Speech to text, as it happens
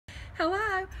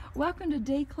Hello, welcome to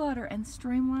Declutter and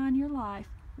Streamline Your Life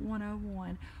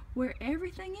 101, where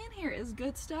everything in here is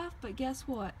good stuff, but guess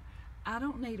what? I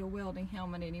don't need a welding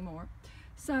helmet anymore.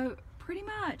 So pretty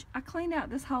much I cleaned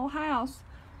out this whole house,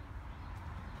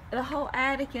 the whole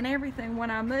attic and everything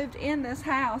when I moved in this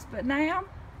house, but now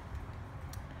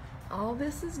all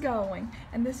this is going,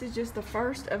 and this is just the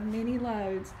first of many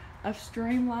loads of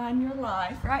Streamline Your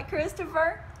Life. Right,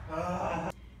 Christopher?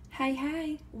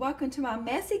 Hey, welcome to my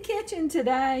messy kitchen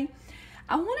today.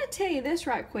 I want to tell you this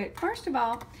right quick. First of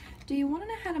all, do you want to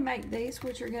know how to make these,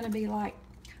 which are going to be like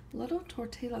little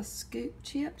tortilla scoop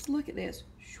chips? Look at this.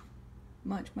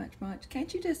 Munch, munch, munch.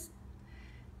 Can't you just,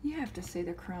 you have to see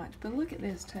the crunch, but look at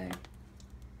this too.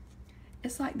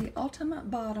 It's like the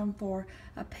ultimate bottom for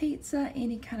a pizza,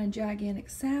 any kind of gigantic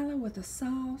salad with a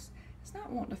sauce. It's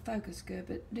not wanting to focus good,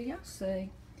 but do y'all see?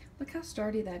 Look how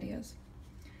sturdy that is.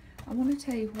 I want to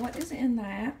tell you what is in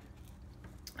that.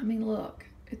 I mean, look,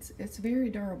 it's very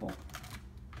durable.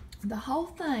 The whole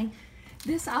thing,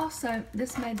 this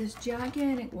made this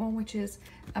gigantic one, which is,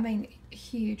 I mean,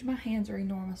 huge. My hands are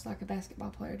enormous, like a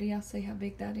basketball player. Do y'all see how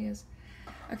big that is?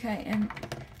 Okay, and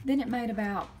then it made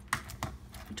about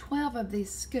 12 of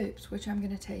these scoops, which I'm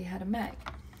going to tell you how to make.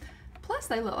 Plus,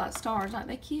 they look like stars, aren't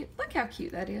they cute? Look how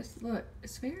cute that is. Look,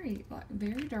 it's very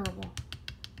durable.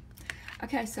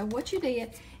 Okay, so what you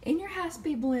did, in your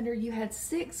high-speed blender, you had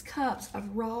 6 cups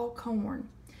of raw corn.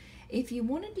 If you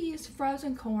wanted to use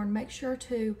frozen corn, make sure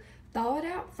to thaw it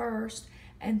out first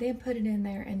and then put it in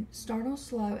there and start on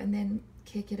slow and then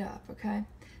kick it up, okay?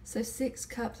 So 6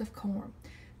 cups of corn.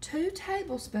 2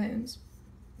 tablespoons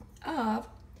of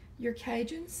your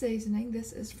Cajun seasoning.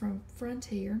 This is from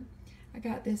Frontier. I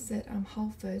got this at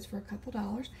Whole Foods for a couple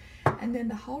dollars. And then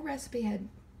the whole recipe had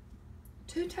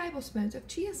 2 tablespoons of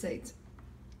chia seeds.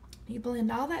 You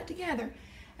blend all that together,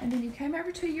 and then you come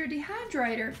over to your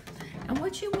dehydrator, and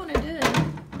what you want to do,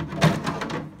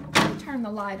 let me turn the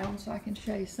light on so I can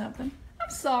show you something. I'm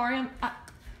sorry,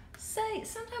 see,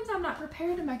 sometimes I'm not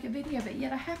prepared to make a video, but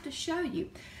yet I have to show you.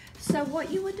 So what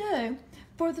you would do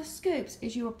for the scoops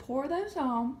is you would pour those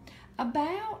on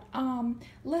about,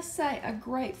 let's say a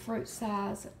grapefruit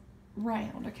size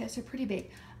round, okay, so pretty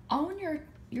big, on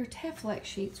your Teflex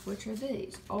sheets, which are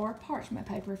these, or parchment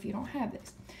paper if you don't have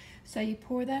this. So you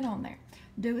pour that on there.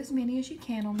 Do as many as you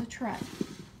can on the tray.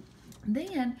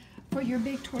 Then, for your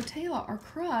big tortilla or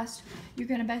crust, you're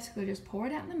going to basically just pour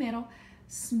it out in the middle,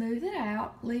 smooth it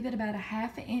out, leave it about a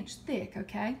 ½ inch thick,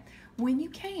 okay? When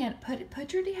you can,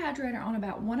 put your dehydrator on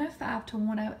about 105 to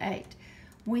 108.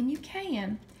 When you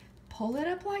can, pull it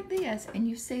up like this, and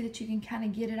you see that you can kind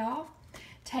of get it off.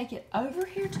 Take it over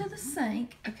here to the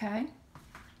sink, okay?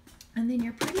 And then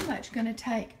you're pretty much going to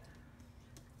take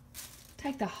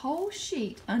the whole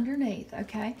sheet underneath,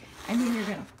 okay? And then you're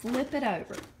going to flip it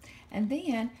over. And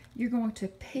then you're going to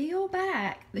peel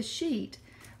back the sheet,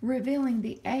 revealing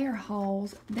the air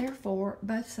holes. Therefore,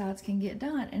 both sides can get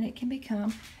done, and it can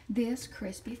become this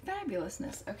crispy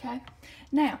fabulousness, okay?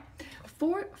 Now,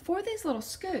 for these little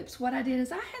scoops, what I did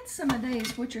is I had some of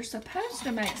these, which are supposed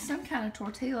to make some kind of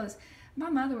tortillas. My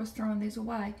mother was throwing these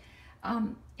away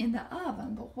in the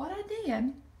oven, but what I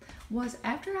did was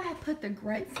after I had put the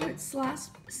grapefruit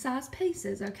size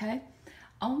pieces, okay,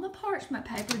 on the parchment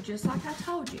paper, just like I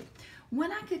told you,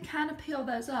 when I could kind of peel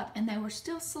those up and they were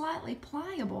still slightly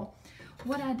pliable,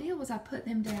 what I did was I put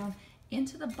them down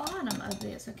into the bottom of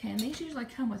this, okay, and these usually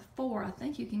come with 4. I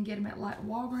think you can get them at like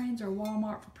Walgreens or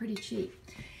Walmart for pretty cheap.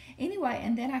 Anyway,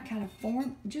 and then I kind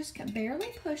of just barely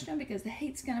pushed them because the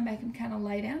heat's going to make them kind of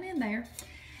lay down in there.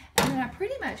 And then I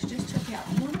pretty much just took out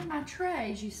one of my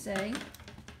trays, you see.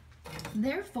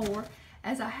 Therefore,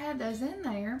 as I had those in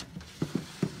there,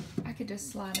 I could just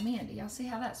slide them in. Do y'all see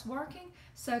how that's working?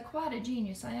 So quite a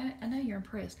genius. I know you're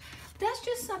impressed. That's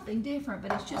just something different,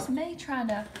 but it's just me trying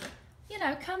to, you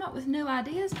know, come up with new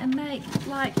ideas and make,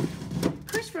 like,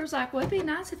 Christopher was like, well, it'd be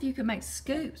nice if you could make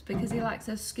scoops because he likes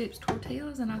those scoops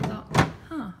tortillas. And I thought,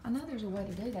 I know there's a way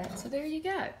to do that. So there you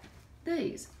go.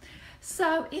 These.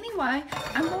 So anyway,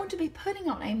 I'm going to be putting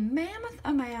on a mammoth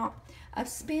amount of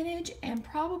spinach and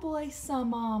probably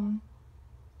some,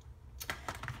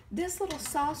 this little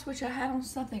sauce which I had on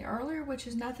something earlier, which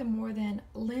is nothing more than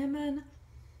lemon,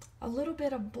 a little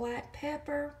bit of black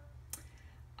pepper,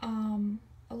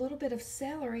 a little bit of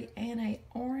celery, and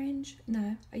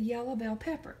a yellow bell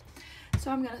pepper.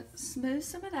 So I'm going to smooth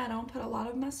some of that on, put a lot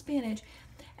of my spinach.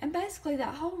 And basically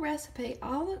that whole recipe,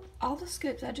 all the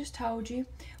scoops I just told you,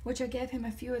 which I gave him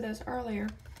a few of those earlier,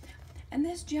 and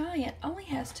this giant only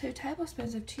has 2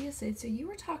 tablespoons of chia seeds, so you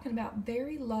were talking about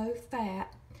very low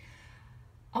fat,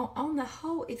 on the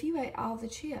whole, if you ate all the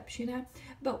chips, you know.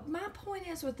 But my point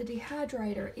is with the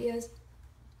dehydrator is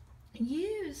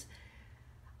use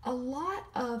a lot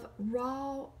of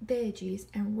raw veggies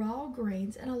and raw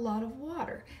greens and a lot of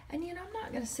water. And you know, I'm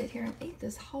not going to sit here and eat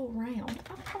this whole round.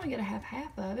 I'm probably going to have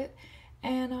half of it.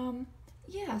 And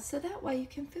yeah, so that way you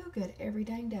can feel good every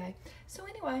dang day. So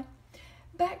anyway,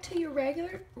 back to your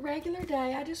regular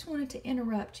day. I just wanted to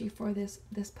interrupt you for this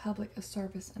public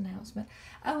service announcement.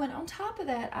 Oh, and on top of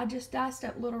that, I just diced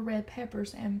up little red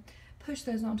peppers and pushed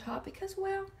those on top because,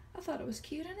 well, I thought it was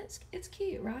cute, and it's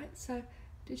cute, right? So,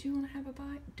 did you want to have a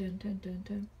bite? Dun dun dun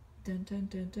dun dun dun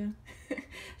dun dun.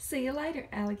 See you later,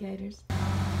 alligators.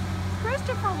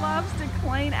 Christopher loves to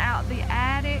clean out the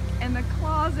attic and the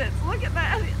closets. Look at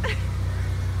that.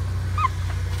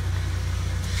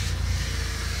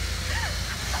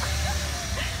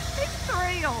 He's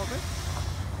thrilled.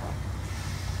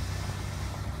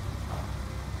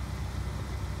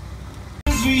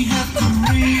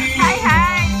 Hey,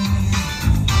 hey.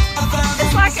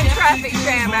 It's like a traffic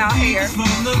jam out here.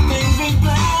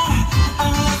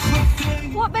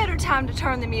 What better time to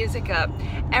turn the music up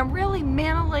and really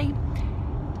mentally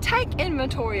take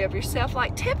inventory of yourself?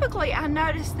 Like, typically I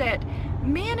notice that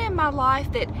men in my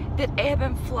life that ebb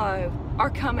and flow or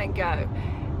come and go,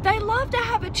 they love to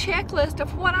have a checklist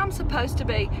of what I'm supposed to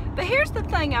be. But here's the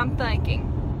thing I'm thinking.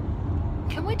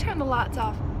 Can we turn the lights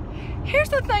off? Here's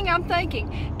the thing I'm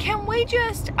thinking. Can we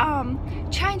just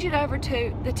change it over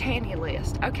to the Tanny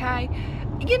list, okay?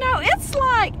 You know, it's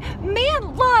like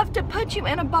men love to put you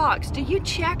in a box. Do you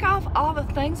check off all the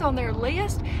things on their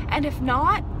list? And if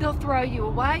not, they'll throw you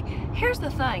away. Here's the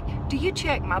thing. Do you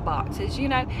check my boxes, you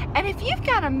know? And if you've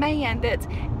got a man that's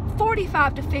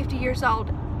 45 to 50 years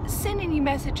old sending you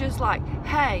messages like,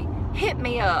 hey, hit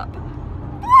me up.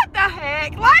 What the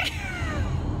heck? Like,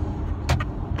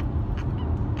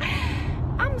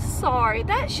 I'm sorry,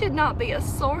 that should not be a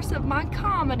source of my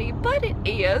comedy, but it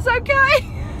is, okay?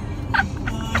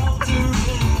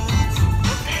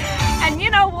 And you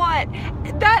know what?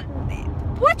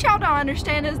 What y'all don't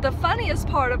understand is the funniest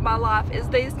part of my life is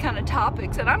these kind of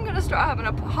topics, and I'm gonna start having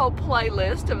a whole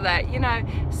playlist of that, you know.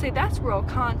 See, that's real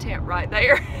content right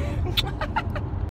there.